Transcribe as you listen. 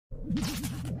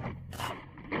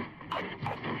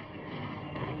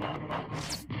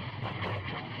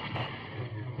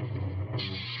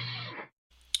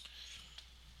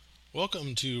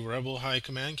Welcome to Rebel High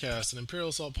Command Cast, an Imperial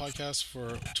Assault podcast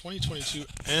for 2022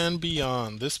 and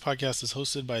beyond. This podcast is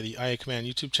hosted by the IA Command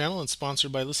YouTube channel and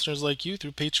sponsored by listeners like you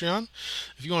through Patreon.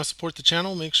 If you want to support the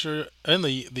channel, make sure, and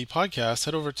the podcast,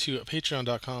 head over to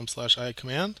patreon.com/IA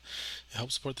Command and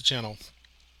help support the channel.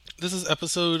 This is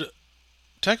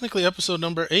technically episode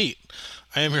number 8.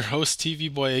 I am your host,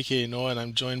 TV Boy, aka Noah, and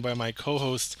I'm joined by my co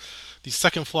host, the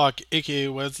Second Flock, aka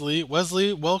Wesley.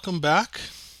 Wesley, welcome back.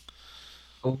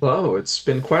 Hello, it's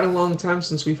been quite a long time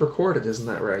since we've recorded, isn't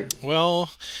that right?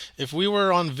 Well, if we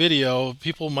were on video,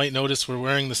 people might notice we're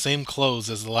wearing the same clothes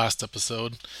as the last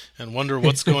episode and wonder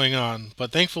what's going on.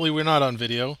 But thankfully, we're not on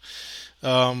video.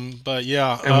 But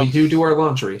yeah, And we do our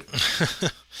laundry.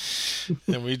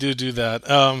 and we do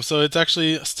that. So it's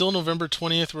actually still November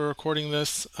 20th. We're recording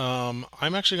this. I'm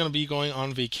actually going to be going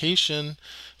on vacation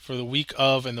for the week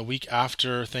of and the week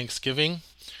after Thanksgiving.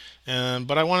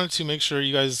 But I wanted to make sure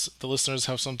you guys, the listeners,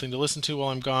 have something to listen to while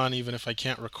I'm gone, even if I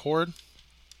can't record.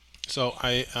 So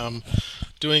I am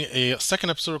doing a second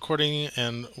episode recording,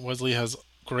 and Wesley has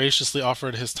graciously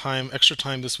offered his time, extra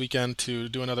time this weekend to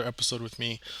do another episode with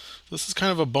me. This is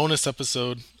kind of a bonus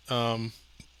episode. We're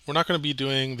not going to be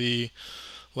doing the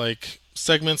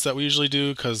segments that we usually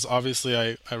do because obviously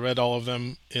I read all of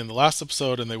them in the last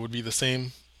episode and they would be the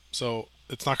same. So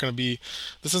it's not going to be.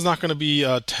 This is not going to be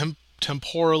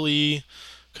temporally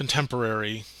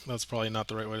contemporary. That's probably not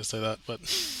the right way to say that, but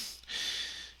this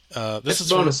It's a is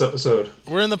from bonus episode.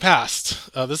 we're in the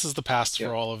past. This is the past for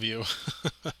Yep. all of you.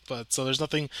 But so there's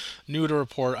nothing new to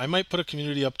report. I might put a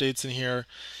community updates in here,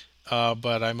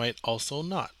 but I might also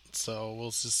not. So we'll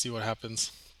just see what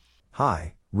happens.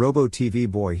 Hi, Robo TV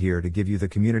Boy here to give you the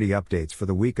community updates for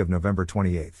the week of November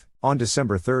 28th. On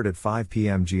December 3rd at 5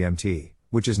 p.m. GMT,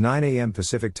 which is 9 a.m.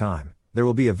 Pacific Time, there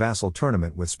will be a vassal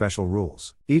tournament with special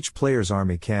rules. Each player's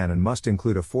army can and must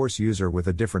include a force user with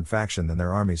a different faction than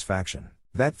their army's faction.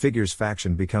 That figure's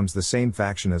faction becomes the same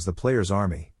faction as the player's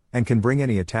army, and can bring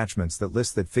any attachments that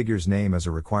list that figure's name as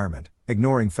a requirement,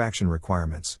 ignoring faction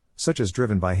requirements, such as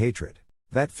driven by hatred.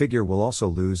 That figure will also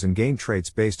lose and gain traits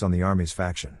based on the army's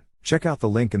faction. Check out the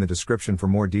link in the description for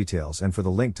more details and for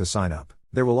the link to sign up.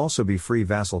 There will also be free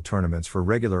vassal tournaments for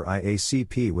regular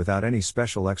IACP without any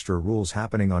special extra rules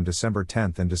happening on December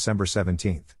 10th and December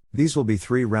 17th. These will be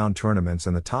 3-round tournaments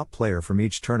and the top player from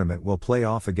each tournament will play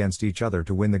off against each other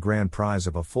to win the grand prize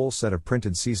of a full set of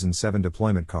printed Season 7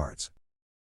 deployment cards.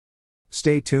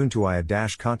 Stay tuned to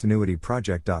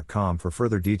ia-continuityproject.com for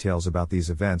further details about these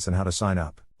events and how to sign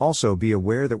up. Also be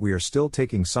aware that we are still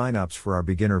taking sign-ups for our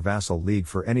beginner vassal league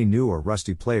for any new or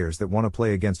rusty players that want to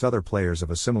play against other players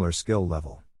of a similar skill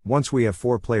level. Once we have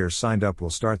 4 players signed up, we'll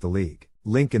start the league.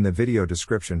 Link in the video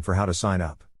description for how to sign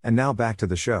up. And now back to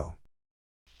the show.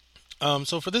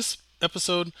 So for this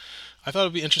episode, I thought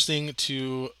it'd be interesting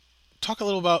to talk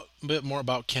a bit more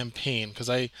about campaign because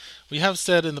we have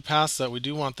said in the past that we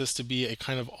do want this to be a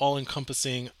kind of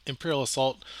all-encompassing Imperial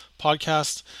Assault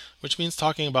podcast, which means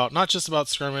talking about not just about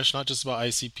skirmish, not just about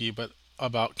ICP, but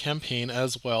about campaign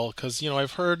as well. Because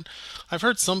I've heard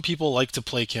some people like to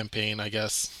play campaign. I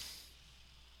guess.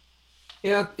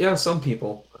 Yeah, some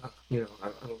people. I don't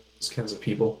know those kinds of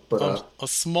people, but A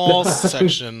small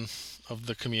section of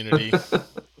the community.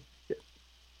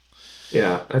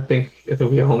 yeah, I think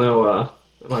we all know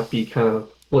it might be kind of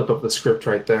flip of the script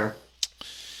right there.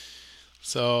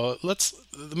 So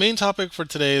the main topic for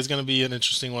today is going to be an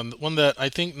interesting one that I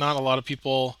think not a lot of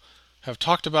people have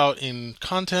talked about in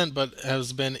content, but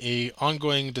has been a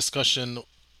ongoing discussion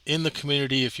in the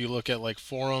community if you look at like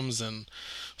forums and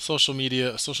social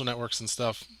media, social networks and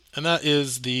stuff. And that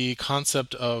is the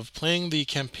concept of playing the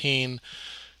campaign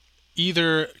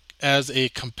either as a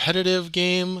competitive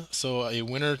game, so a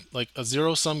winner, like a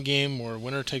zero sum game where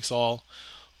winner takes all,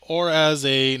 or as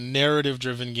a narrative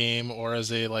driven game, or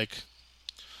as a like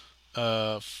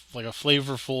a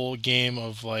flavorful game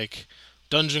of like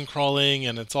dungeon crawling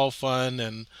and it's all fun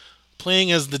and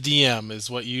playing as the DM is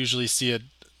what you usually see it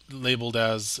labeled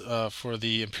as for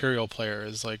the Imperial player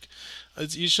is like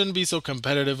you shouldn't be so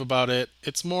competitive about it.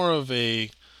 It's more of a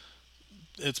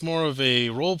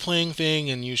role playing thing,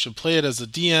 and you should play it as a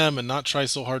DM and not try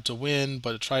so hard to win,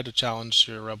 but try to challenge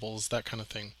your rebels, that kind of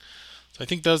thing. So I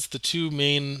think that's the two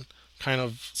main kind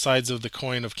of sides of the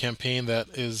coin of campaign that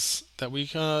we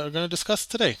are going to discuss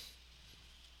today.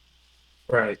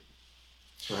 Right,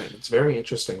 right. It's a very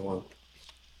interesting one.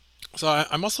 So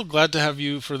I'm also glad to have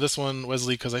you for this one,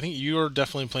 Wesley, because I think you're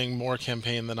definitely playing more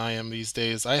campaign than I am these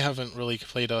days. I haven't really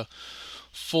played a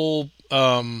full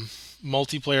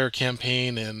multiplayer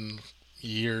campaign in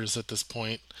years at this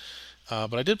point.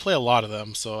 But I did play a lot of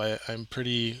them, so I'm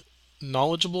pretty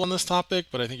knowledgeable on this topic,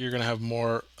 but I think you're going to have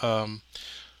more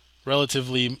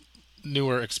relatively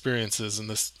newer experiences in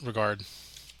this regard.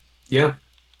 Yeah,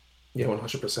 yeah,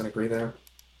 100% agree there.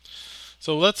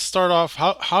 So let's start off.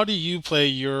 How do you play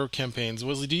your campaigns?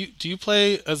 Wesley, do you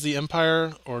play as the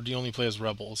Empire or do you only play as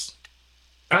rebels?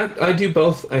 I do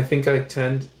both. I think I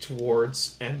tend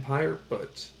towards Empire,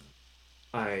 but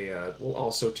I will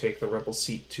also take the rebel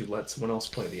seat to let someone else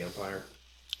play the Empire.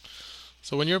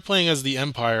 So when you're playing as the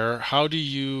Empire, how do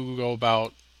you go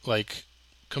about like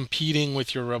competing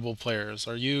with your rebel players?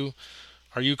 Are you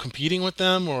competing with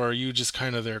them or are you just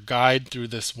kind of their guide through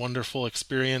this wonderful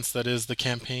experience that is the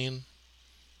campaign?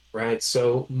 Right.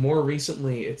 So more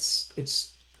recently,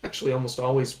 it's actually almost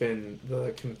always been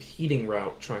the competing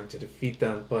route trying to defeat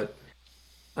them, but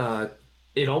uh,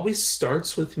 it always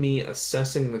starts with me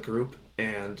assessing the group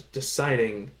and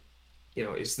deciding,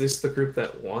 is this the group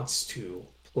that wants to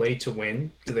play to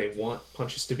win? Do they want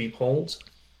punches to be pulled?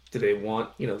 Do they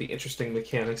want, the interesting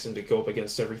mechanics and to go up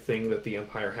against everything that the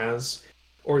Empire has?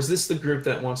 Or is this the group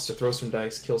that wants to throw some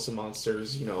dice, kill some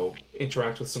monsters,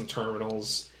 interact with some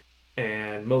terminals,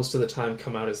 and most of the time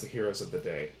come out as the heroes of the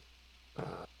day?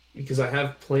 Because I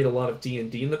have played a lot of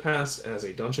D&D in the past as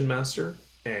a dungeon master,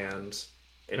 and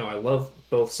I love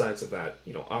both sides of that.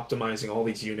 Optimizing all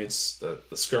these units, the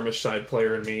skirmish side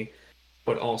player in me,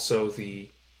 but also the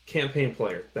campaign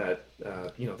player that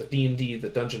the D&D, the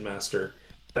dungeon master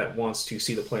that wants to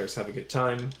see the players have a good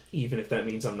time, even if that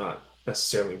means I'm not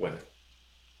necessarily winning.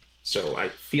 So I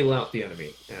feel out the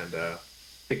enemy and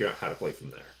figure out how to play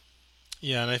from there.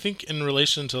 Yeah, and I think in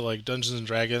relation to like Dungeons and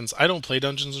Dragons, I don't play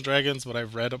Dungeons and Dragons, but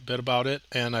I've read a bit about it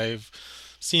and I've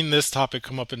seen this topic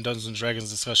come up in Dungeons and Dragons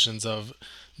discussions of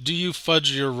do you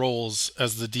fudge your rolls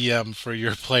as the DM for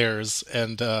your players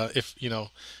and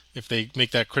if they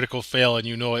make that critical fail and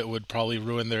you know it would probably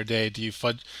ruin their day, do you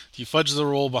fudge the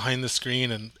roll behind the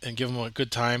screen and give them a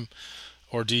good time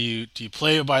or do you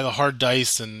play by the hard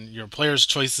dice and your players'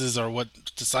 choices are what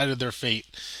decided their fate?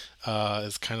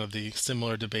 Is kind of the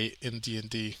similar debate in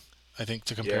D&D. I think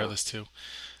to compare Yeah. this to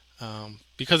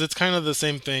because it's kind of the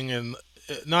same thing and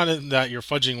not in that you're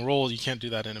fudging roll. You can't do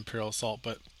that in Imperial Assault,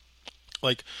 but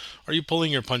like, are you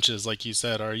pulling your punches? Like you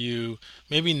said, are you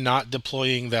maybe not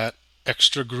deploying that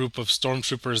extra group of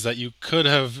stormtroopers that you could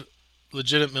have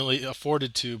legitimately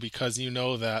afforded to because you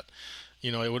know that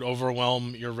it would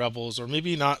overwhelm your rebels, or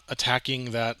maybe not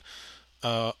attacking that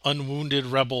unwounded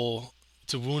rebel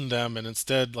to wound them, and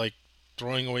instead like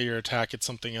throwing away your attack at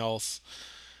something else.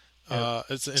 Yeah.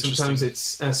 It's Sometimes interesting.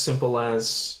 it's as simple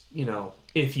as,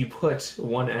 if you put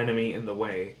one enemy in the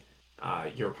way,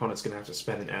 your opponent's going to have to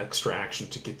spend an extra action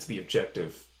to get to the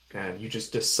objective. And you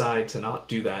just decide to not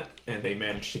do that, and they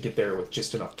manage to get there with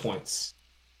just enough points.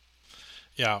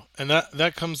 Yeah, and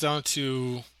that comes down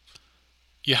to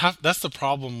you have. That's the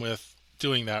problem with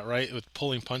doing that, right? With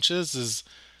pulling punches is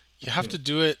you have Mhm. to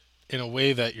do it in a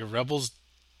way that your rebels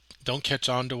don't catch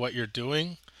on to what you're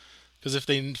doing. Because if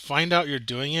they find out you're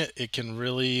doing it, it can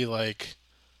really like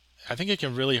I think it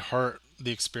can really hurt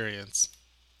the experience.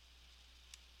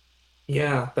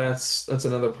 Yeah, that's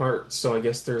another part. So I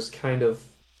guess there's kind of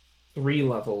three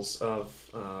levels of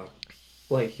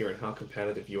play here and how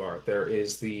competitive you are. There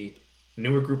is the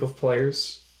newer group of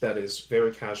players that is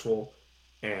very casual,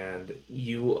 and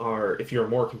if you're a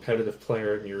more competitive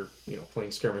player and you're,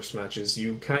 playing skirmish matches,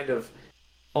 you kind of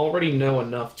already know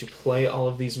enough to play all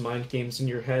of these mind games in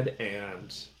your head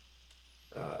and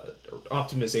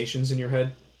optimizations in your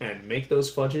head and make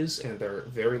those fudges, and they're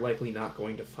very likely not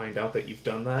going to find out that you've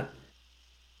done that.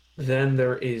 Then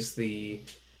there is the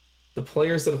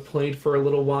players that have played for a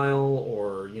little while,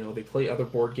 or they play other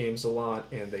board games a lot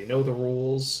and they know the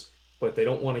rules, but they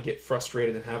don't want to get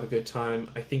frustrated and have a good time.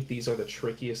 I think these are the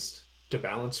trickiest to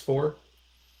balance for.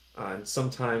 And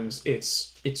sometimes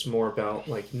it's more about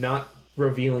like not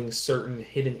revealing certain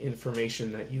hidden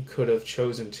information that you could have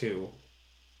chosen to,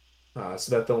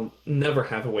 so that they'll never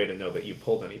have a way to know that you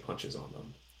pulled any punches on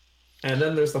them. And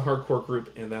then there's the hardcore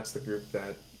group, and that's the group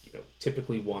that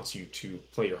typically wants you to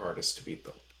play your hardest to beat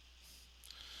them.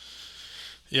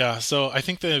 Yeah, so I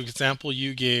think the example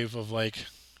you gave of like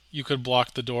you could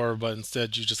block the door, but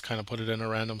instead you just kind of put it in a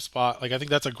random spot. Like I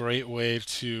think that's a great way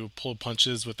to pull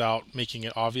punches without making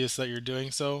it obvious that you're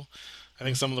doing so. I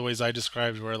think some of the ways I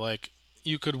described were like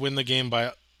you could win the game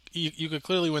by you could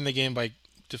clearly win the game by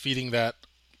defeating that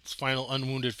final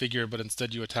unwounded figure, but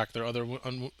instead you attack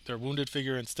their wounded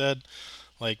figure instead.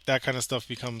 Like that kind of stuff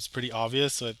becomes pretty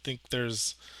obvious. So I think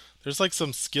there's like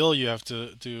some skill you have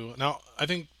to do. Now, I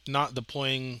think not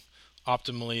deploying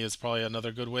optimally is probably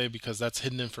another good way because that's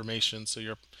hidden information. So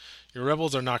your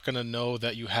rebels are not going to know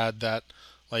that you had that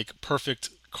like perfect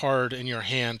card in your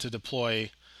hand to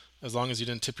deploy, as long as you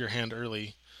didn't tip your hand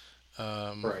early.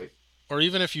 Um, Right. or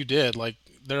even if you did, like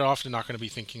they're often not going to be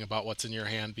thinking about what's in your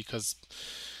hand because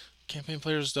campaign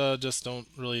players just don't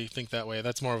really think that way.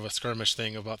 That's more of a skirmish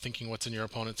thing about thinking what's in your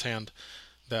opponent's hand,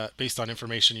 that based on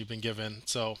information you've been given.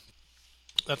 So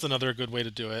that's another good way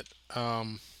to do it.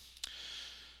 I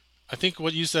think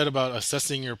what you said about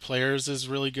assessing your players is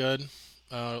really good.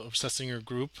 Assessing your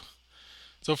group.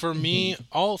 So for me,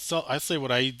 Hmm. I say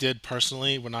what I did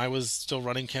personally when I was still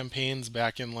running campaigns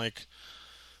back in like,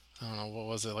 I don't know, what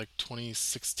was it, like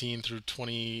 2016 through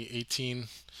 2018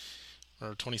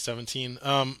 or 2017.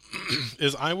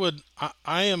 Is I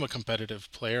am a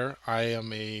competitive player.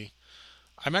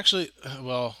 I'm actually,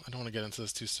 well, I don't want to get into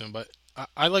this too soon, but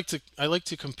I like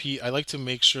to compete. I like to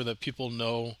make sure that people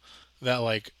know that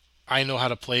like I know how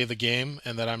to play the game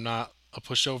and that I'm not a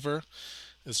pushover.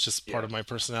 It's just part Yeah. of my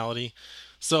personality.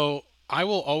 So I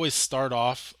will always start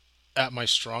off at my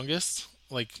strongest,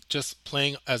 like just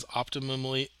playing as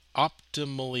optimally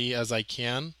as I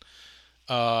can,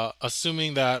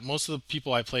 assuming that most of the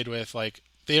people I played with, like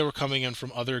they were coming in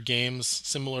from other games,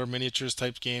 similar miniatures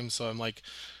type games. So I'm like,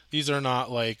 these are not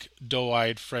like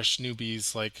doe-eyed fresh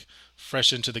newbies, like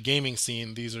fresh into the gaming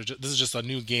scene. This is just a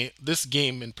new game. This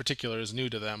game in particular is new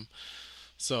to them.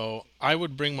 So I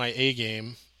would bring my A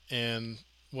game and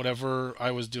whatever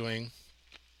I was doing,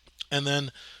 and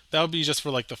then that would be just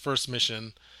for like the first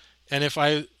mission. And if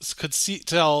I could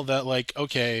tell that like,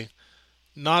 okay,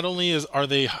 not only are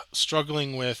they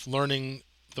struggling with learning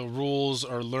the rules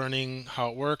or learning how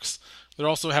it works, they're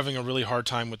also having a really hard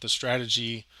time with the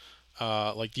strategy,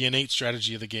 like the innate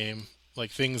strategy of the game,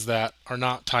 like things that are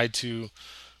not tied to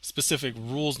specific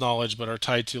rules knowledge, but are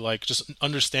tied to like just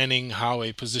understanding how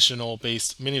a positional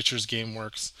based miniatures game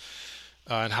works,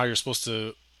 and how you're supposed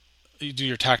to do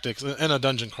your tactics, and a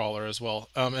dungeon crawler as well.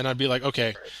 And I'd be like,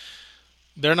 okay, Right.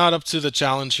 they're not up to the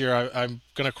challenge here. I'm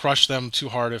gonna crush them too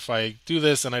hard if I do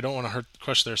this, and I don't want to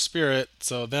crush their spirit.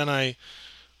 So then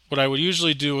what I would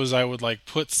usually do is I would like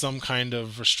put some kind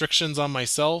of restrictions on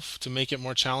myself to make it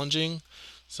more challenging,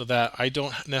 so that I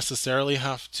don't necessarily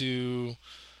have to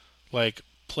like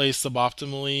play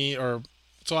suboptimally, or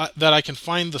that I can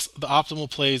find the optimal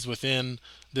plays within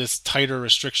this tighter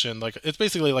restriction. Like it's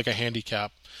basically like a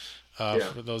handicap, Yeah.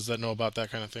 for those that know about that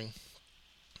kind of thing.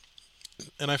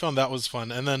 And I found that was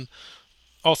fun. And then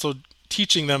also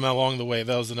teaching them along the way.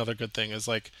 That was another good thing. Is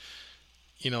like,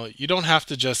 you don't have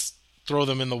to just throw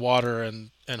them in the water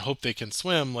and hope they can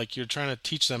swim. Like you're trying to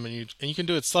teach them, and you can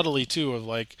do it subtly too. Of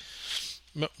like,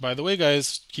 by the way,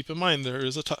 guys, keep in mind there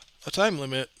is a time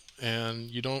limit, and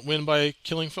you don't win by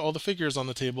killing all the figures on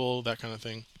the table. That kind of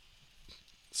thing.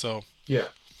 So, Yeah.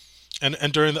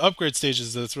 and during the upgrade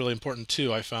stages, that's really important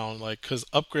too. I found like because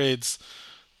upgrades,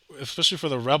 especially for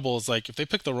the rebels, like if they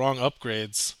pick the wrong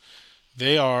upgrades,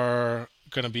 they are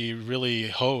going to be really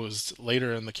hosed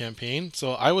later in the campaign.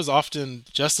 So I was often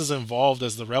just as involved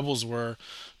as the rebels were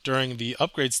during the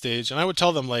upgrade stage, and I would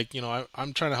tell them like,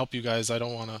 I'm trying to help you guys. I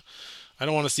don't want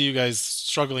to see you guys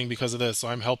struggling because of this. So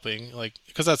I'm helping, like,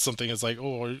 because that's something. It's like,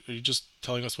 oh, are you just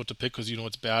telling us what to pick because you know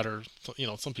it's bad, or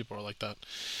some people are like that.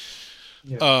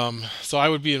 Yeah. So I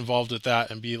would be involved with that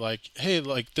and be like, hey,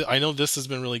 like I know this has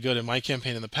been really good in my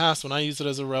campaign in the past. When I use it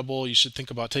as a rebel, you should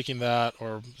think about taking that,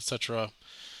 or etc.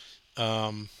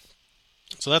 Um,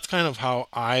 so that's kind of how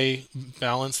I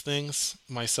balance things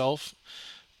myself.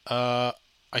 Uh,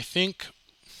 I think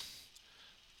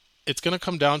it's going to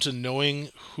come down to knowing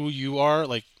who you are,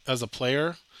 like as a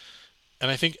player,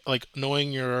 and I think like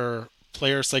knowing your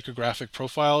player psychographic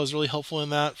profile is really helpful in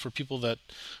that. For people that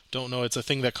don't know, it's a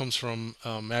thing that comes from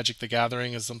Magic the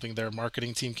Gathering, is something their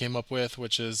marketing team came up with,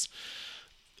 which is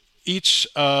each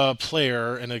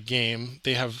player in a game,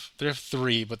 they have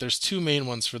three, but there's two main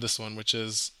ones for this one, which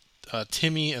is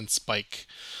Timmy and Spike.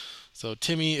 So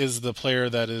Timmy is the player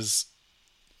that is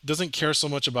doesn't care so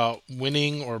much about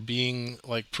winning or being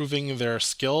like proving their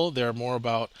skill. They're more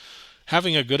about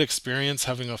having a good experience,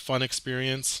 having a fun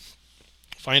experience,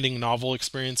 finding novel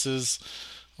experiences,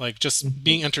 like just Hmm.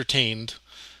 being entertained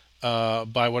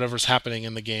by whatever's happening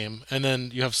in the game. And then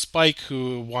you have Spike,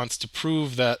 who wants to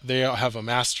prove that they have a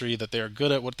mastery, that they are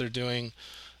good at what they're doing.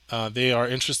 They are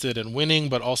interested in winning,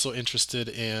 but also interested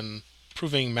in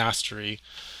proving mastery.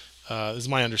 Is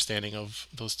my understanding of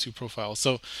those two profiles.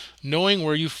 So, knowing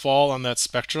where you fall on that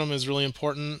spectrum is really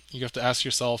important. You have to ask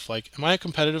yourself, like, am I a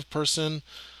competitive person?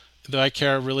 Do I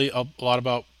care really a lot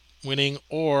about winning,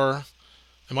 or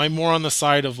am I more on the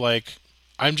side of like,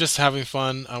 I'm just having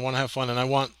fun. I want to have fun, and I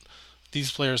want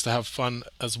these players to have fun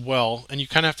as well. And you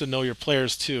kind of have to know your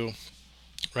players too,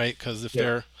 right? Because if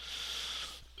Yeah.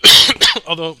 they're,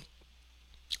 although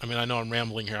I mean, I know I'm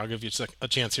rambling here. I'll give you a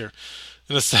chance here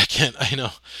in a second. I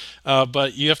know.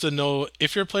 But you have to know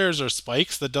if your players are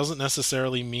spikes, that doesn't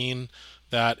necessarily mean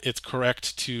that it's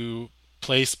correct to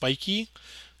play spiky,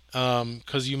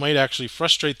 because you might actually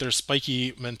frustrate their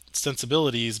spiky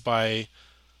sensibilities by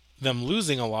them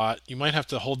losing a lot. You might have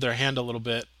to hold their hand a little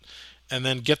bit and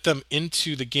then get them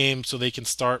into the game so they can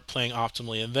start playing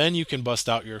optimally. And then you can bust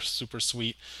out your super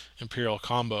sweet Imperial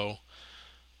combo.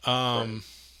 Right. Um,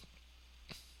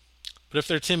 but if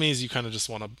they're Timmys, you kind of just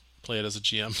want to play it as a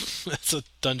GM, as a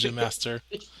dungeon master.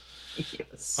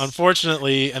 Yes.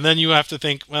 Unfortunately, and then you have to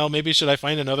think, well, maybe should I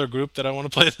find another group that I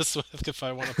want to play this with if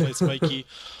I want to play Spiky,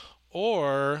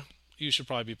 or you should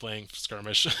probably be playing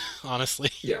Skirmish, honestly.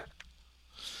 Yeah.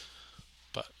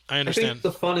 But I I think understand.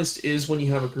 the funnest is when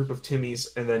you have a group of Timmies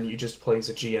and then you just play as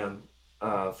a GM,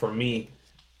 for me,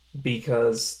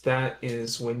 because that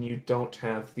is when you don't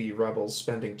have the rebels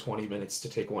spending 20 minutes to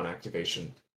take one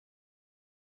activation.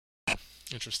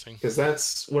 Interesting. Because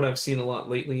that's what I've seen a lot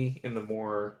lately in the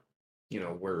more,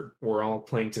 we're all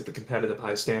playing to the competitive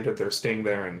high standard. They're staying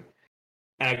there and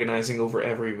agonizing over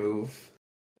every move.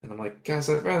 And I'm like, guys,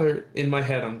 I'd rather, in my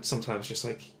head, I'm sometimes just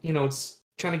like, it's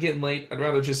kind of getting late. I'd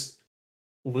rather just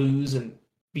lose and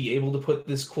be able to put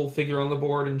this cool figure on the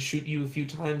board and shoot you a few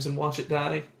times and watch it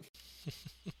die.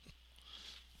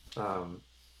 Um,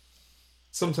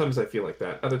 Sometimes I feel like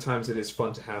that. Other times it is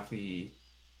fun to have the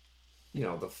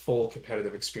full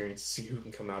competitive experience, see who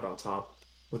can come out on top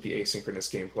with the asynchronous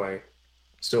gameplay.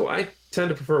 So I tend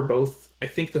to prefer both. I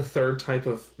think the third type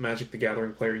of Magic the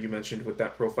Gathering player you mentioned with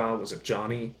that profile was a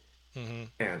Johnny, Hmm.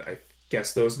 and I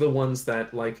guess those are the ones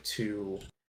that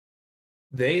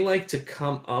they like to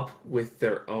come up with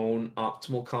their own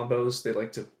optimal combos. They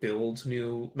like to build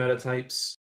new meta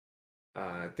types.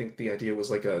 I think the idea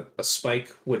was like a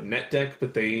spike would net deck,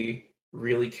 but they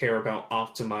really care about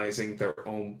optimizing their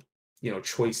own,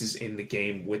 choices in the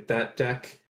game with that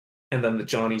deck. And then the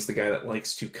Johnny's the guy that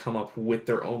likes to come up with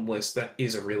their own list that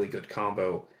is a really good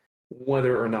combo,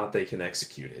 whether or not they can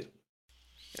execute it.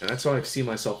 And that's how I see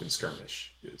myself in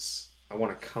skirmish, is I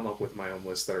want to come up with my own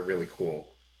lists that are really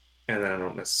cool, and then I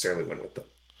don't necessarily win with them.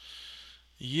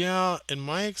 Yeah, in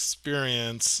my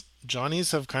experience,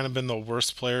 Johnnies have kind of been the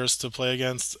worst players to play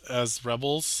against as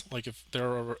rebels. Like if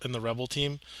they're in the rebel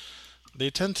team, they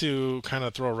tend to kind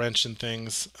of throw a wrench in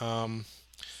things.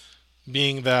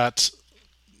 Being that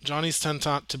Johnnies tend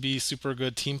not to be super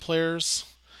good team players.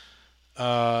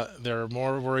 They're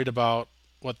more worried about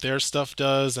what their stuff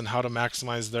does and how to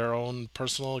maximize their own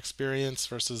personal experience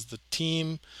versus the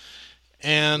team.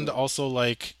 And Mhm. also,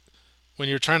 like, when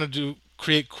you're trying to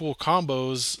create cool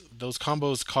combos, those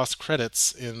combos cost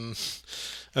credits in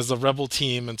as a rebel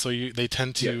team, and so they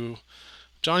tend Yeah, to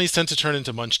Johnnies tend to turn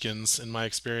into munchkins in my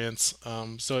experience.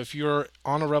 So if you're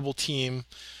on a rebel team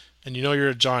and you know you're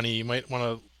a Johnny, you might want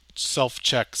to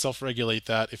self-check, self-regulate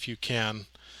that if you can.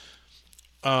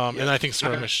 And yeah. I think I,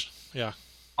 skirmish, yeah,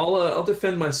 I'll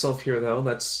defend myself here though.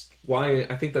 That's why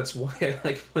I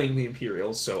like playing the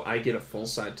Imperials, so I get a full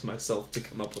side to myself to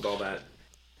come up with all that.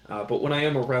 But when I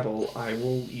am a rebel, I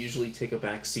will usually take a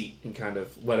back seat and kind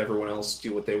of let everyone else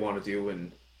do what they want to do,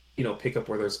 and pick up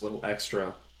where there's a little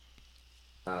extra.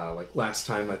 Like last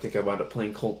time, I think I wound up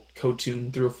playing Code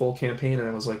Tune through a full campaign, and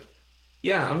I was like,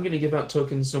 "Yeah, I'm gonna give out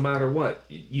tokens no matter what."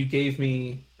 You gave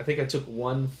me, I think I took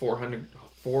one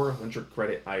 400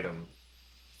 credit item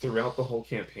throughout the whole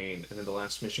campaign, and then the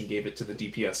last mission gave it to the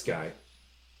DPS guy.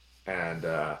 And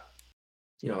I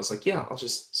was like, yeah, I'll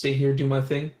just stay here, do my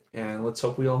thing, and let's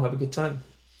hope we all have a good time.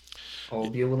 I'll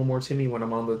be a little more Timmy when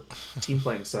I'm on the team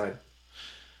playing side.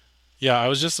 yeah. I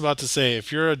was just about to say,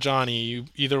 if you're a Johnny, you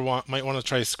either might want to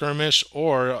try skirmish,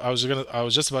 or I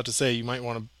was just about to say you might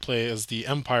want to play as the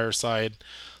Empire side,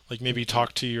 like maybe Mhm.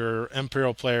 talk to your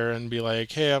Imperial player and be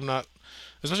like, hey, I'm not,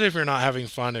 especially if you're not having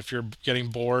fun, if you're getting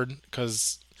bored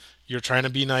because you're trying to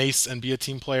be nice and be a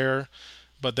team player,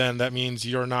 but then that means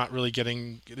you're not really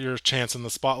getting your chance in the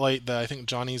spotlight that I think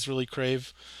Johnny's really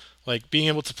crave. Like being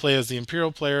able to play as the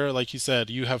Imperial player, like you said,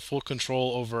 you have full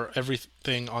control over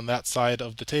everything on that side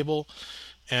of the table,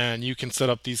 and you can set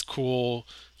up these cool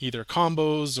either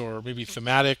combos or maybe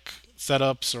thematic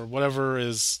setups or whatever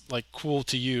is like cool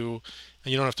to you,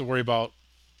 and you don't have to worry about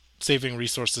saving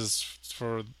resources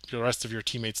for the rest of your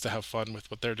teammates to have fun with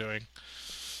what they're doing.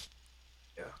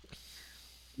 Yeah.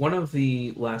 One of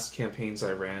the last campaigns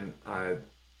I ran, I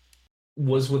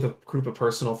was with a group of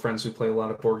personal friends who play a lot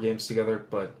of board games together,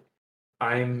 but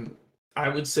I'm I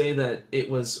would say that it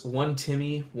was one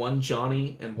Timmy, one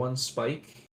Johnny, and one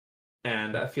Spike,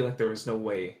 and I feel like there was no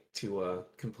way to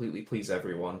completely please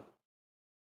everyone.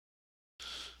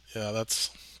 Yeah,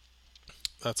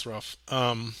 That's rough.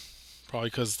 Probably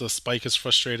because the Spike is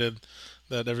frustrated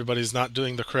that everybody's not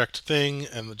doing the correct thing,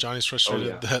 and the Johnny's Oh frustrated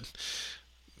yeah. that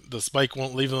the Spike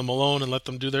won't leave them alone and let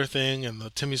them do their thing, and the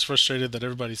Timmy's frustrated that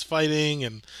everybody's fighting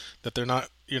and that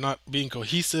you're not being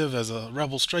cohesive as a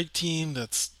Rebel Strike team.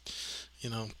 That's you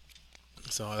know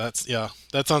so that's yeah,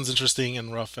 that sounds interesting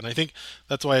and rough, and I think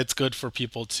that's why it's good for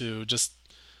people to just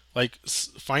like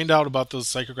find out about those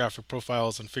psychographic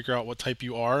profiles and figure out what type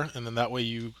you are, and then that way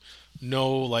you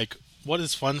know like what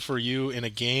is fun for you in a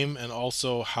game, and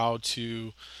also how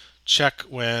to check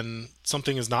when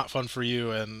something is not fun for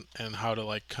you, and how to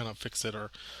like kind of fix it,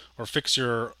 or fix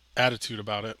your attitude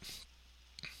about it.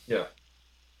 Yeah.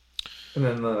 And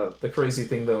then the crazy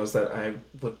thing though is that I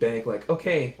would beg like,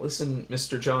 okay, listen,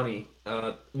 Mr. Johnny,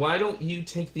 why don't you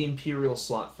take the Imperial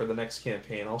slot for the next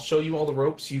campaign? I'll show you all the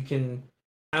ropes. You can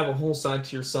have a whole side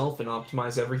to yourself and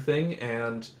optimize everything.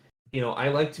 And I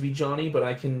like to be Johnny, but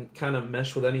I can kind of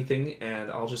mesh with anything,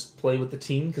 and I'll just play with the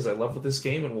team because I love with this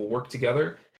game, and we'll work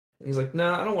together. And he's like,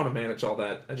 nah, I don't want to manage all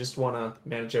that. I just want to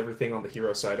manage everything on the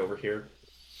hero side over here.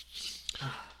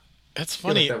 I It's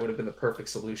feel like funny. that would have been the perfect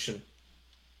solution.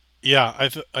 Yeah,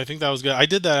 I think that was good. I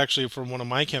did that actually from one of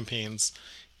my campaigns,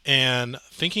 and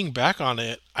thinking back on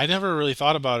it, I never really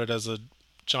thought about it as a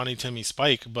Johnny Timmy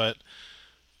Spike, but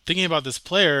thinking about this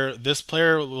player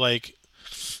like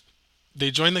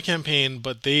they joined the campaign,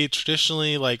 but they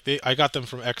traditionally like they I got them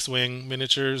from X-Wing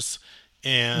miniatures,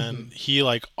 and he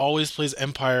like always plays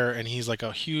Empire, and he's like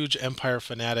a huge Empire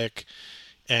fanatic,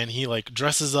 and he like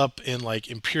dresses up in like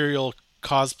Imperial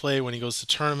cosplay when he goes to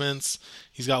tournaments.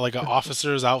 He's got like an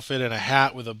officer's outfit and a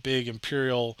hat with a big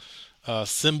Imperial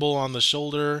symbol on the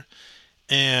shoulder,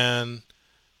 and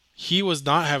he was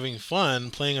not having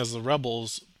fun playing as the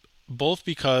rebels, both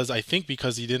because I think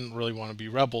because he didn't really want to be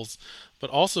rebels, but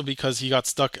also because he got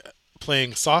stuck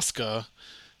playing Saska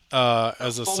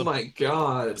as a Oh my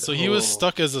God. so he was Oh,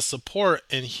 stuck as a support,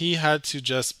 and he had to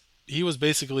just he was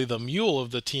basically the mule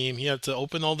of the team. He had to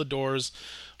open all the doors,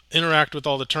 interact with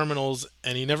all the terminals,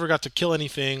 and he never got to kill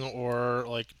anything or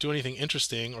like do anything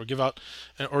interesting or give out,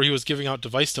 or he was giving out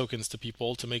device tokens to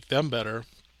people to make them better.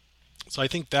 So I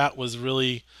think that was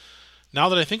really, now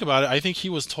that I think about it, I think he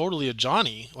was totally a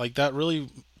Johnny. Like that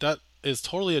is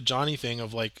totally a Johnny thing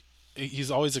of like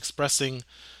he's always expressing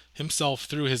himself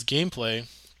through his gameplay,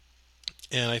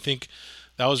 and I think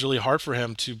that was really hard for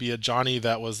him to be a Johnny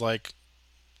that was like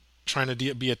trying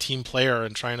to be a team player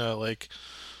and trying to like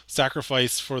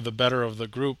sacrifice for the better of the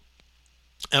group.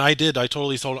 And I did. I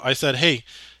totally told. I said, "Hey,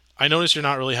 I noticed you're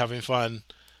not really having fun,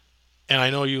 and I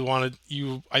know you wanted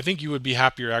you. I think you would be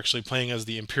happier actually playing as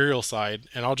the Imperial side,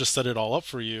 and I'll just set it all up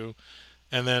for you.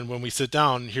 And then when we sit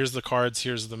down, here's the cards,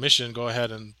 here's the mission. Go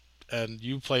ahead and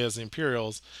you play as the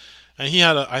Imperials." And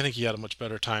I think he had a much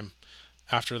better time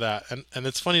after that. And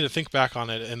it's funny to think back on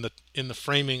it in the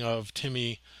framing of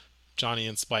Timmy, Johnny,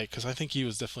 and Spike, because I think he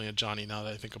was definitely a Johnny now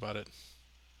that I think about it.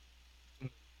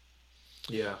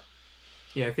 yeah.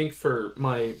 Yeah, I think for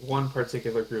my one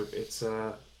particular group, it's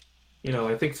I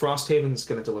think Frosthaven's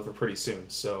going to deliver pretty soon,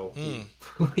 so we Hmm.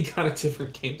 we got a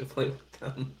different game to play with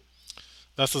them.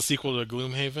 That's the sequel to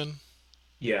Gloomhaven.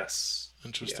 Yes.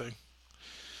 Yeah. Interesting.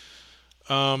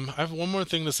 I have one more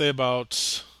thing to say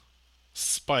about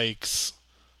spikes.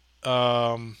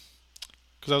 Because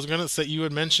I was gonna say you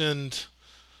had mentioned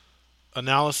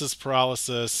analysis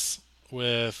paralysis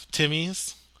with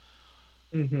Timmy's,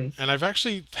 hmm and I've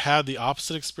actually had the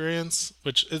opposite experience,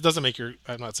 which it doesn't make your.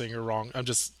 I'm not saying you're wrong. I'm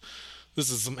just this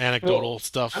is some Well, anecdotal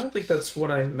I stuff. don't think that's what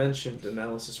I mentioned,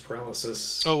 analysis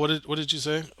paralysis. Oh, what did you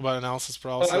say about analysis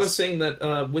Oh, I was paralysis? saying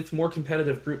that with more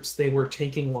competitive groups, they were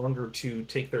taking longer to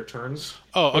take their turns,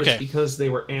 Oh, but it's okay. because they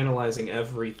were analyzing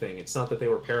everything. It's not that they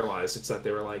were paralyzed, it's that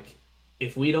they were like,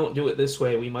 if we don't do it this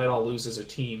way, we might all lose as a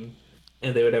team.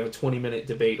 And they would have a 20-minute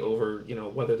debate over,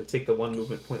 whether to take the one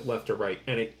movement point left or right.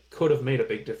 And it could have made a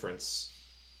big difference.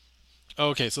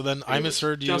 Okay, so then And I it was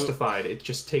misheard you. justified. It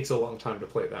just takes a long time to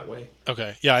play that way.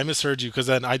 Okay, yeah, I misheard you because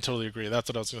then I totally agree. That's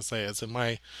what I was gonna say. Is in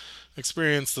my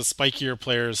experience, the spikier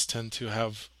players tend to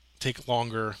have take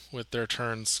longer with their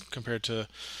turns compared to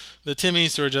the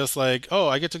Timmies who are just like, oh,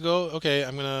 I get to go. Okay,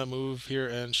 I'm gonna move here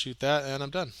and shoot that, and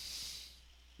I'm done.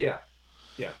 Yeah.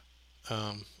 Yeah.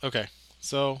 Okay,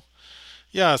 so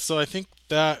yeah, so I think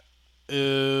that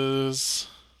is.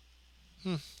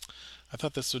 I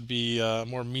thought this would be a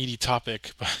more meaty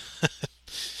topic, but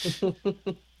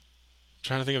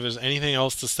trying to think if there's anything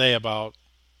else to say about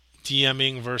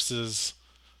DMing versus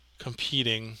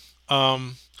competing.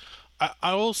 Um,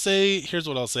 I will say, here's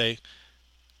what I'll say.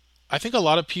 I think a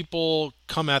lot of people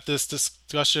come at this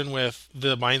discussion with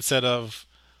the mindset of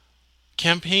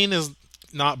campaign is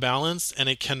not balanced, and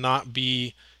it cannot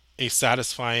be a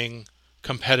satisfying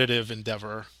competitive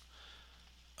endeavor.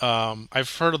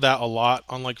 I've heard of that a lot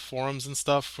on like forums and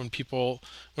stuff when people,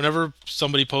 whenever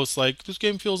somebody posts like this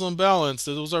game feels unbalanced,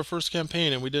 it was our first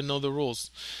campaign and we didn't know the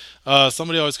rules.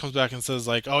 Somebody always comes back and says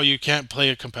like, oh, you can't play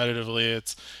it competitively.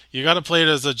 It's you got to play it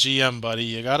as a GM, buddy.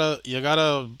 You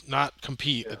gotta not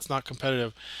compete. Yeah. It's not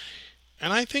competitive,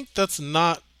 and I think that's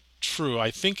not true.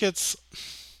 I think it's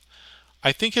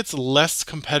less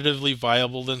competitively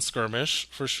viable than skirmish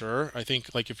for sure. I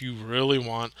think like if you really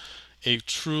want a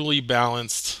truly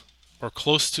balanced or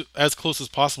close as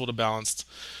possible to balanced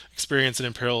experience in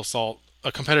Imperial Assault,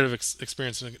 a competitive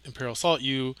experience in Imperial Assault,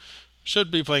 you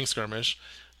should be playing skirmish.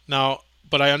 Now,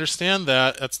 but I understand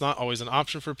that that's not always an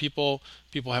option for people.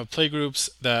 People have play groups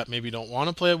that maybe don't want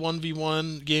to play a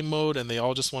 1v1 game mode and they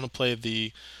all just want to play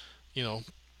the, you know,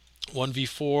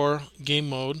 1v4 game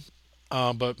mode,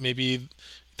 but maybe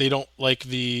they don't like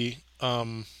the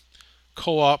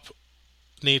co-op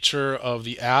nature of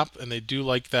the app, and they do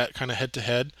like that kind of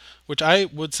head-to-head, which I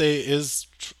would say is,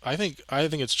 I think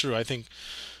it's true. I think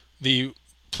the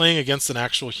playing against an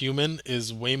actual human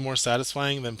is way more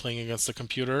satisfying than playing against a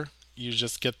computer. You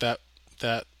just get that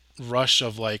rush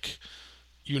of like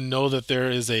you know that there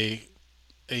is a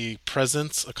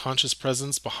presence, a conscious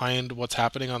presence behind what's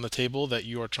happening on the table that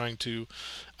you are trying to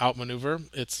outmaneuver.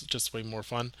 It's just way more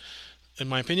fun, in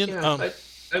my opinion. Yeah,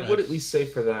 I Go would ahead. at least say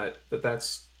for that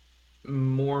that's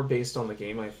more based on the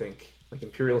game, I think. Like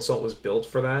Imperial Assault was built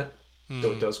for that,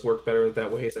 so it Hmm. does work better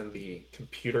that way than the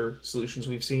computer solutions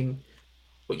we've seen.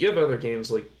 But you have other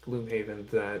games like Gloomhaven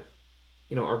that,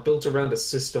 are built around a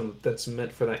system that's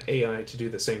meant for that AI to do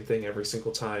the same thing every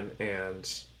single time,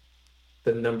 and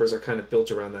the numbers are kind of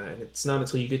built around that. And it's not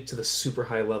until you get to the super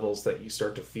high levels that you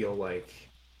start to feel like,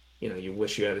 you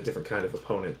wish you had a different kind of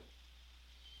opponent.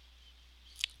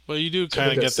 Well, you do So I kind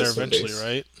think of that's get there system eventually, based.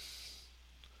 right?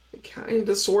 Kind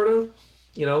of, sort of.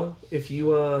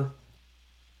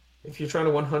 If you're trying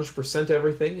to 100%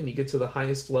 everything and you get to the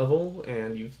highest level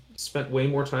and you've spent way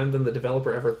more time than the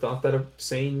developer ever thought that a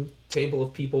sane table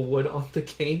of people would on the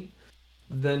game,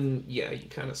 then yeah, you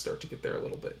kind of start to get there a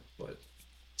little bit. But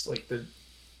it's like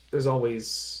there's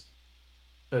always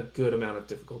a good amount of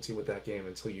difficulty with that game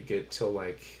until you get to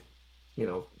like,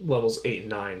 levels 8 and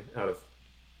 9 out of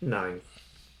 9.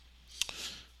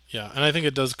 Yeah, and I think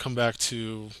it does come back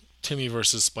to Timmy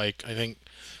versus Spike. I think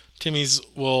Timmy's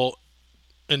will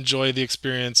enjoy the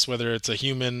experience, whether it's a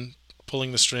human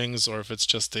pulling the strings or if it's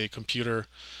just a computer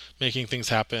making things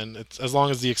happen. It's as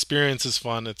long as the experience is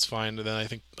fun, it's fine. And then I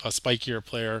think a spikier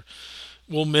player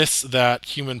will miss that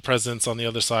human presence on the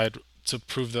other side to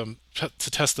prove them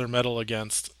to test their metal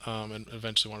against, and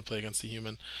eventually want to play against the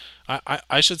human.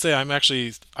 I should say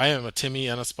I am a Timmy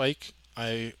and a Spike.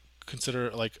 I consider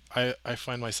like I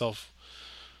find myself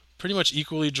pretty much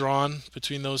equally drawn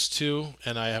between those two,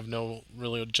 and I have no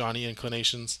really Johnny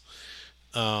inclinations.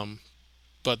 Um,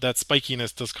 but that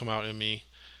spikiness does come out in me.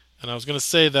 And I was going to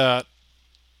say that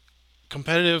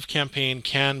competitive campaign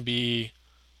can be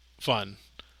fun.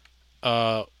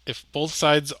 If both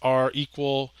sides are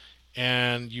equal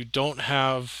and you don't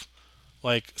have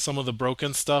like some of the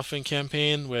broken stuff in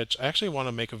campaign, which I actually want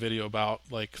to make a video about,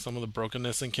 like some of the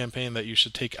brokenness in campaign that you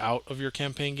should take out of your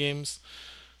campaign games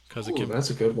because it Ooh, can that's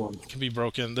a good one. it can be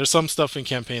broken. There's some stuff in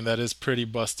campaign that is pretty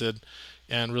busted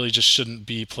and really just shouldn't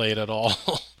be played at all.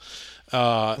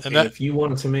 And Okay, that if you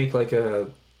wanted to make like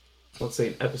let's say,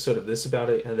 an episode of this about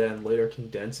it and then later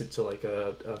condense it to like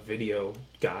a video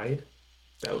guide,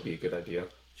 that would be a good idea.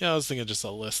 Yeah, I was thinking just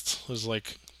a list. There's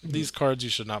like Mhm. these cards you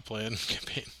should not play in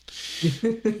campaign.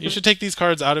 You should take these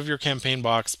cards out of your campaign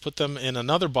box, put them in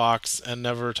another box, and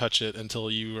never touch it until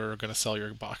you are going to sell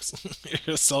your box. You're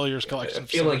going to sell your Yeah, I collection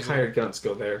for feel some like reason. hired guns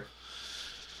go there.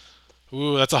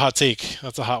 Ooh, that's a hot take.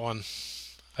 That's a hot one.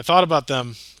 I thought about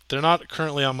them. They're not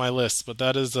currently on my list, but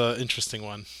that is an interesting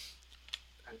one.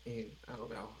 I mean, I don't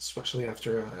know, especially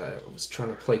after I was trying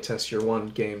to play test your one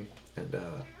game and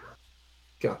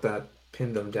got that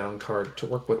pin them down card to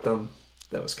work with them.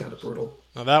 That was kind of brutal.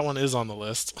 Now that one is on the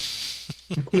list.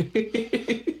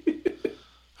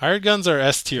 Hired guns are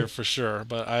S tier for sure,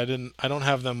 but I don't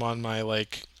have them on my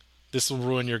like this will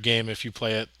ruin your game if you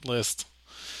play it list.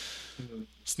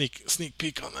 Sneak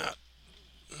peek on that.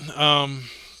 Um,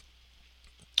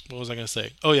 what was I gonna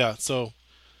say? Oh yeah, so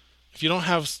if you don't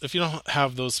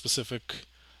have those specific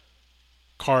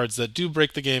cards that do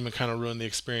break the game and kind of ruin the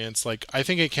experience, like I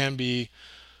think it can be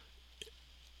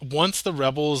once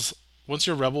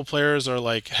your rebel players are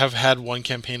like have had one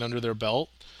campaign under their belt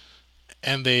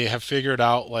and they have figured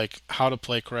out like how to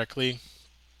play correctly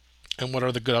and what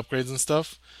are the good upgrades and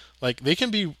stuff. Like they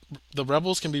can be, the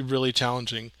rebels can be really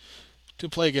challenging to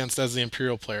play against as the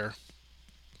Imperial player.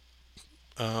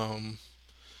 Um,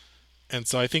 and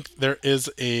so I think there is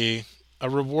a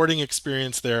rewarding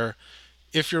experience there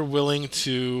if you're willing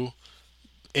to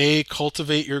a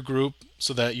cultivate your group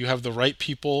so that you have the right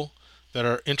people that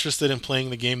are interested in playing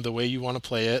the game the way you want to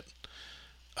play it,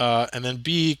 and then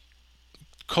b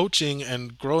coaching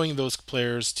and growing those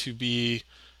players to be,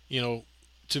 you know,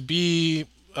 to be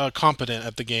competent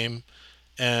at the game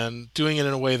and doing it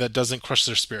in a way that doesn't crush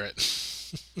their spirit,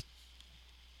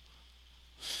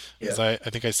 as Yeah. I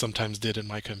think I sometimes did in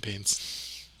my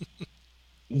campaigns.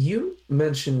 You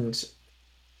mentioned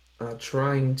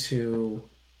trying to.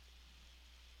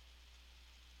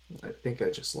 I think I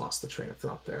just lost the train of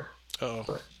thought there, Oh,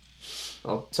 but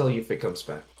I'll tell you if it comes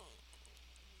back.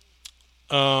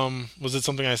 was it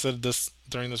something I said this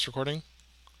during this recording?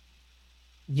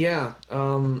 Yeah,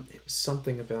 it was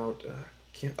something about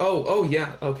oh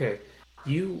yeah, okay.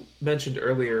 You mentioned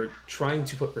earlier trying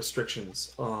to put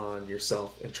restrictions on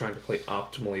yourself and trying to play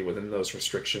optimally within those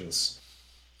restrictions.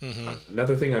 Mm-hmm.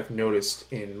 Another thing I've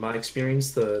noticed in my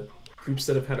experience, the groups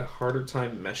that have had a harder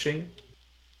time meshing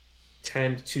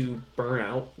tend to burn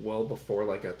out well before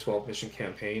like a 12 mission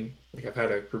campaign. Like I've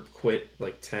had a group quit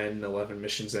like 10, 11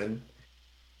 missions in,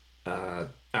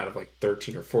 out of like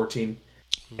 13 or 14.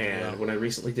 Yeah. And when I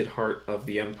recently did Heart of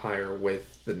the Empire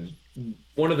with the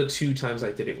one of the two times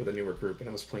I did it with a newer group and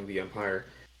I was playing the Empire,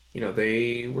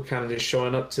 they were kind of just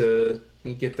showing up to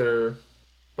get their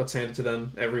butts handed to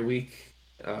them every week,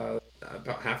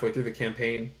 about halfway through the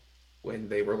campaign when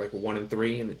they were like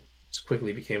 1-3 and it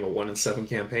quickly became a 1-7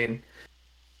 campaign.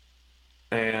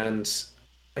 And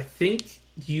I think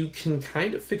you can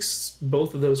kind of fix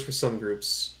both of those for some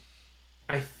groups.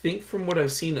 I think from what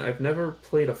I've seen, I've never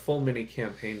played a full mini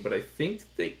campaign, but I think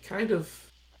they kind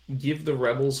of give the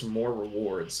rebels more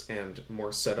rewards and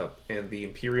more setup, and the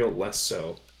Imperial less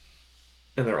so.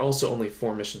 And they're also only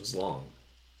 4 missions long.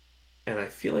 And I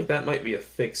feel like that might be a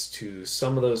fix to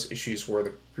some of those issues where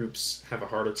the groups have a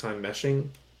harder time meshing,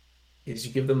 is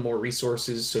you give them more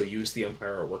resources, so use the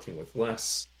Empire are working with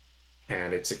less,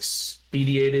 and it's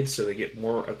expedited, so they get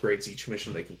more upgrades each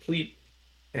mission they complete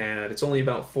and it's only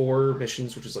about 4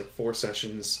 missions, which is like 4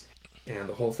 sessions, and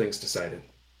the whole thing's decided.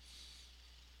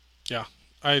 Yeah,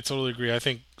 I totally agree. I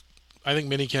think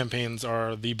mini campaigns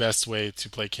are the best way to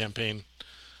play campaign.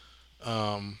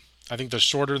 I think the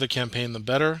shorter the campaign, the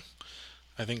better.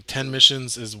 I think 10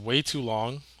 missions is way too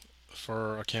long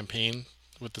for a campaign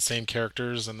with the same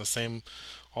characters and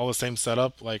all the same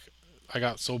setup. Like, I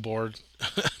got so bored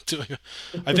doing it.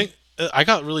 I think I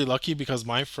got really lucky because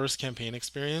my first campaign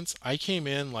experience, I came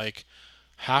in like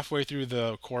halfway through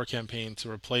the core campaign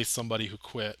to replace somebody who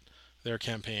quit their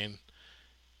campaign.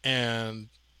 And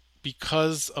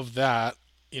because of that,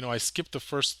 I skipped the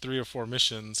first 3 or 4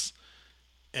 missions.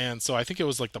 And so I think it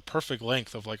was like the perfect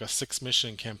length of like a 6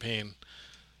 mission campaign.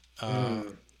 Uh,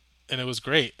 Mm, and it was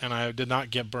great. And I did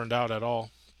not get burned out at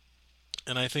all.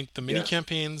 And I think the mini yeah.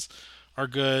 campaigns are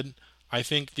good. I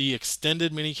think the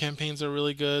extended mini campaigns are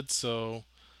really good. So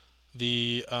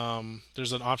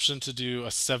there's an option to do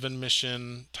a 7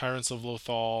 mission Tyrants of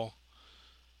Lothal,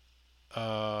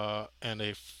 and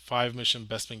a 5 mission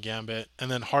Bespin Gambit,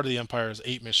 and then Heart of the Empire is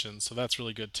 8 missions, so that's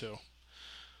really good too.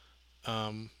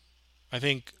 Um, I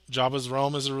think Jabba's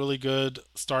Realm is a really good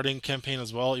starting campaign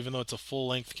as well, even though it's a full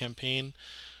length campaign.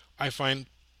 I find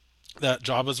that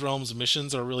Jabba's Realm's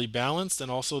missions are really balanced,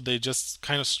 and also they just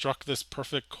kind of struck this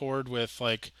perfect chord with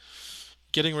like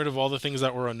getting rid of all the things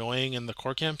that were annoying in the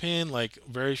core campaign, like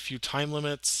very few time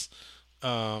limits,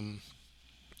 um,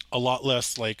 a lot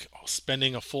less like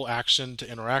spending a full action to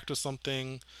interact with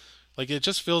something. Like it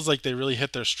just feels like they really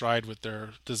hit their stride with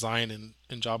their design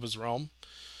in Jabba's Realm.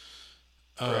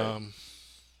 Right. Um,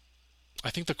 I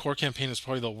think the core campaign is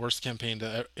probably the worst campaign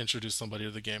to introduce somebody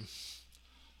to the game.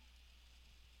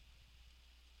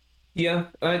 Yeah,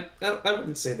 I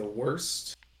wouldn't say the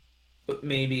worst, but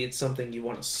maybe it's something you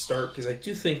want to start because I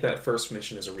do think that first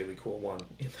mission is a really cool one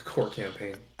in the core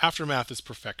campaign. Aftermath is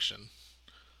perfection.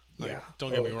 Like, Yeah.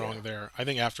 don't get me Oh wrong yeah. there. I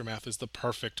think Aftermath is the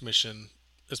perfect mission,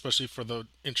 especially for the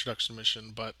introduction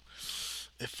mission, but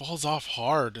it falls off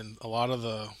hard in a lot of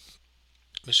the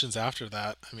missions after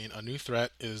that. I mean, A New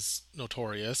Threat is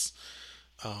notorious.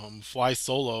 Fly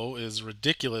Solo is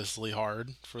ridiculously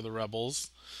hard for the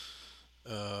rebels.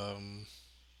 Um,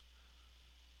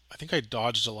 I think I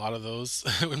dodged a lot of those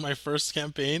in my first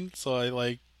campaign. So I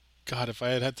like, God, if I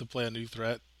had had to play A New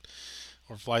Threat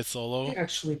or Fly I Solo,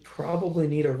 actually probably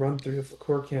need a run through of the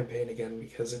core campaign again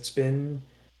because it's been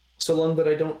so long that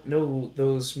I don't know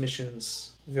those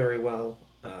missions very well.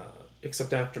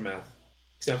 except Aftermath.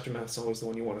 Because Aftermath's always the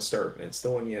one you want to start, and it's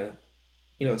the one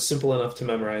it's simple enough to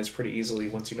memorize pretty easily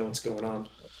once you know what's going on.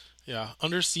 Yeah,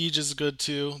 Under Siege is good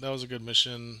too. That was a good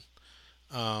mission.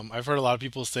 I've heard a lot of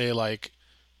people say like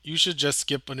you should just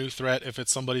skip a new threat if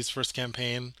it's somebody's first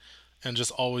campaign and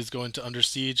just always go into Under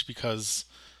Siege because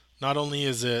not only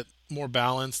is it more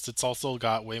balanced, it's also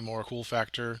got way more cool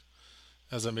factor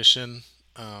as a mission.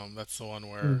 That's the one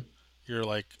where Mm. you're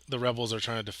like the rebels are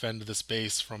trying to defend this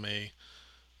base from a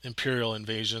imperial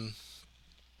invasion.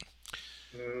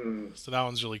 Mm. So that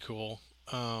one's really cool.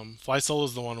 Fly Solo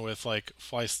is the one with like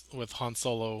with Han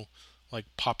Solo like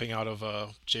popping out of a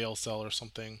jail cell or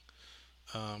something.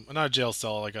 Not a jail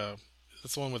cell, like a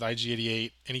that's the one with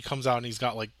IG-88, and he comes out and he's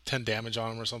got like 10 damage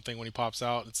on him or something when he pops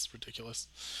out. It's ridiculous.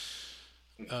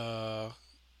 Uh,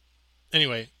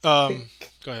 anyway, I think,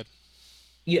 go ahead.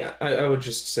 yeah, I would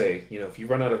just say, if you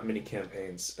run out of mini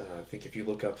campaigns, I think if you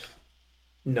look up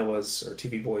Noah's or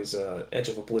TV Boy's Edge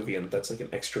of Oblivion, that's like an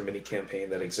extra mini campaign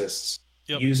that exists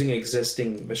Yep, using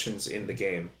existing missions in the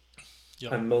game.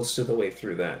 yep, I'm most of the way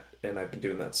through that, and I've been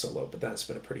doing that solo, but that's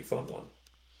been a pretty fun one.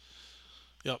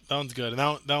 yep. That one's good, and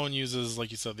that one uses,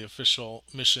 like you said, the official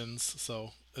missions,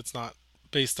 so it's not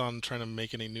based on trying to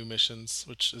make any new missions,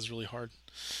 which is really hard.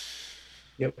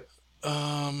 Yep.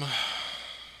 Um,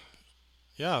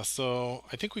 yeah. So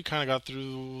I think we kind of got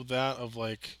through that of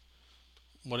like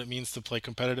what it means to play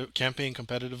competitive campaign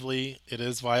competitively. It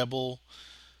is viable,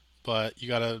 but you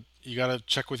gotta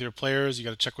check with your players. You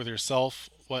gotta check with yourself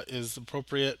what is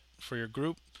appropriate for your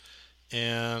group,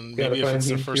 and Gotta maybe if find it's the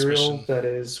their first Imperial mission. that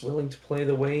is willing to play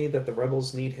the way that the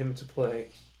rebels need him to play.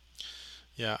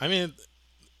 Yeah, I mean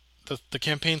the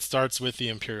campaign starts with the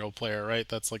Imperial player, right?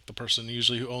 That's like the person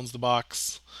usually who owns the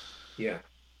box. Yeah.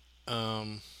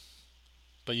 Um,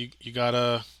 but you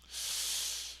gotta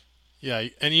yeah,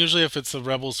 and usually if it's the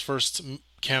Rebels' first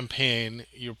campaign,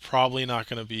 you're probably not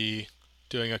going to be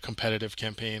doing a competitive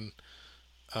campaign.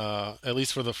 At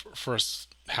least for the first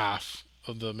half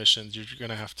of the missions, you're going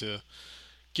to have to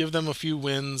give them a few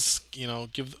wins.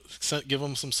 Give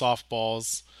them some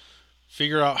softballs.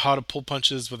 Figure out how to pull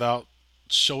punches without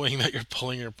showing that you're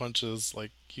pulling your punches,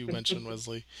 like you mentioned,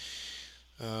 Wesley.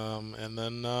 And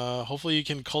then hopefully you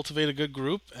can cultivate a good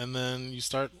group, and then you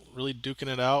start really duking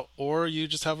it out, or you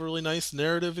just have a really nice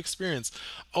narrative experience.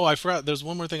 Oh, I forgot. There's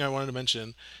one more thing I wanted to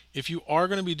mention. If you are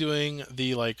going to be doing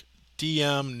the like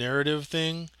DM narrative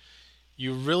thing,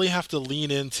 you really have to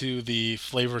lean into the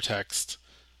flavor text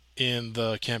in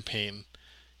the campaign.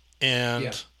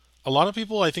 Yeah. And a lot of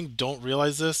people I think don't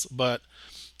realize this, but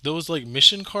those like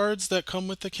mission cards that come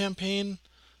with the campaign,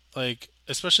 like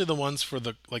especially the ones for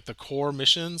the like the core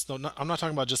missions. No, I'm not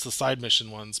talking about just the side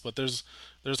mission ones, but there's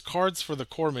cards for the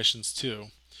core missions too.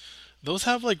 Those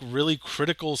have like really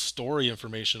critical story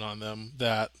information on them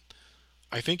that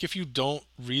I think if you don't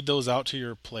read those out to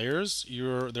your players,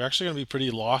 they're actually going to be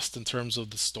pretty lost in terms of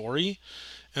the story.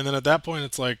 And then at that point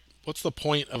it's like what's the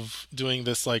point of doing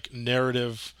this like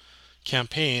narrative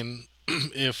campaign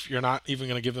if you're not even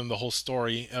going to give them the whole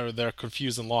story or they're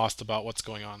confused and lost about what's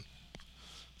going on.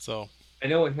 So, I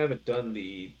know I haven't done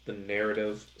the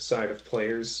narrative side of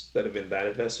players that have been that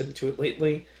invested into it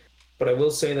lately, but I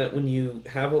will say that when you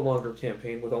have a longer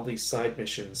campaign with all these side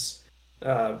missions,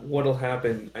 what'll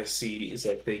happen, I see, is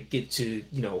like they get to,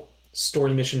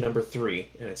 story mission number three,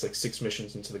 and it's like six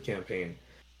missions into the campaign.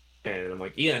 And I'm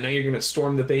like, yeah, now you're gonna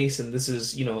storm the base, and this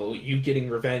is, you getting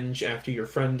revenge after your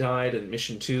friend died in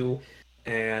mission two.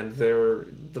 And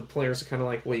the players are kind of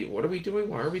like, wait, what are we doing?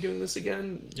 Why are we doing this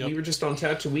again? yep. We were just on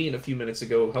Tatooine a few minutes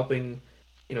ago, helping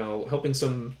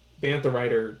some Bantha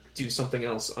rider do something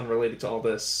else unrelated to all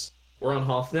this. We're on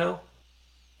Hoth now,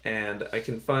 and I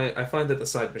find that the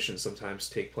side missions sometimes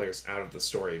take players out of the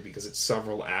story because it's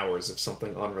several hours of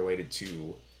something unrelated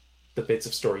to the bits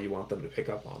of story you want them to pick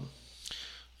up on.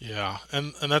 Yeah,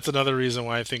 and that's another reason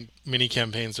why I think mini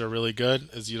campaigns are really good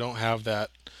is you don't have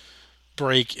that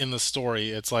break in the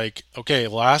story. It's like, okay,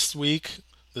 last week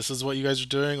this is what you guys are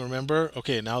doing, remember?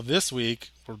 Okay, now this week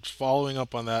we're following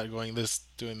up on that, going this,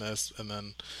 doing this, and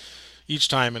then each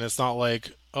time, and it's not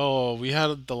like, oh, we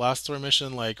had the last story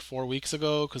mission like 4 weeks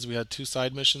ago because we had two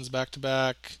side missions back to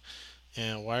back,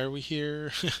 and why are we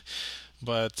here?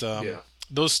 But Yeah.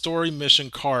 those story mission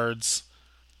cards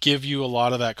give you a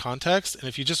lot of that context, and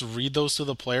if you just read those to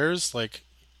the players, like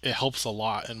it helps a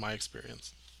lot in my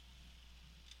experience.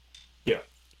 Yeah.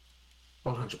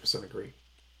 100% agree.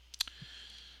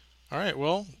 All right,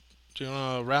 well, do you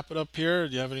want to wrap it up here?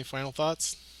 Do you have any final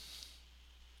thoughts?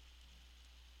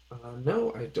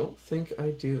 No, I don't think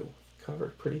I do.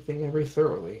 Covered pretty thing every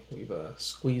thoroughly. We've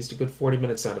squeezed a good 40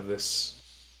 minutes out of this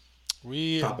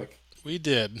We topic. We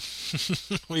did.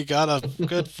 We got a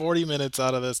good 40 minutes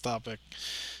out of this topic,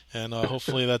 and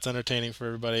hopefully that's entertaining for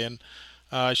everybody. And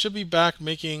I should be back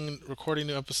recording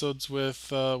new episodes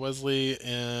with Wesley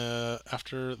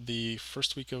after the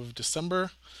first week of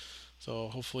December. So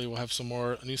hopefully we'll have some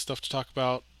more new stuff to talk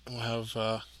about, and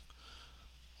we'll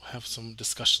have some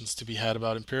discussions to be had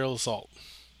about Imperial Assault.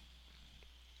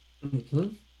 Hmm.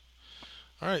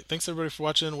 All right, thanks everybody for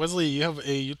watching. Wesley, you have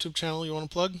a YouTube channel you want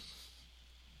to plug?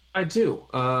 I do,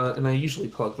 and I usually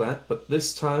plug that, but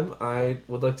this time I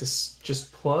would like to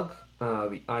just plug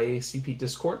the IACP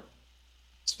Discord,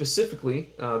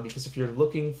 specifically because if you're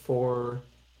looking for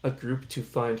a group to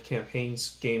find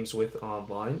campaigns games with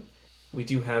online, we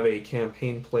do have a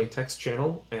campaign play text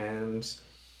channel, and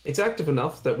it's active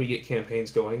enough that we get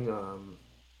campaigns going,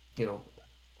 you know,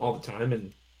 all the time,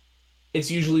 and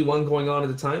it's usually one going on at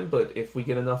a time. But if we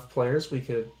get enough players, we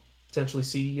could potentially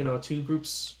see, two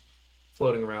groups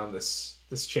floating around this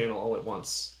channel all at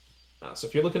once. So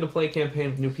if you're looking to play a campaign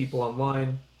with new people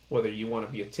online, whether you want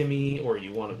to be a Timmy or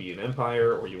you want to be an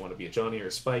Empire or you want to be a Johnny or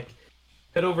a Spike,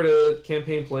 head over to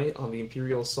Campaign Play on the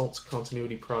Imperial Assault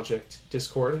Continuity Project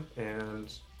Discord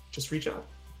and just reach out.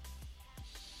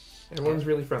 Everyone's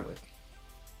really friendly.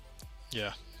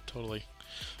 Yeah, totally.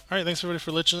 All right, thanks everybody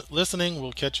for listening.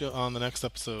 We'll catch you on the next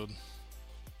episode.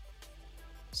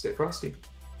 Stay frosty.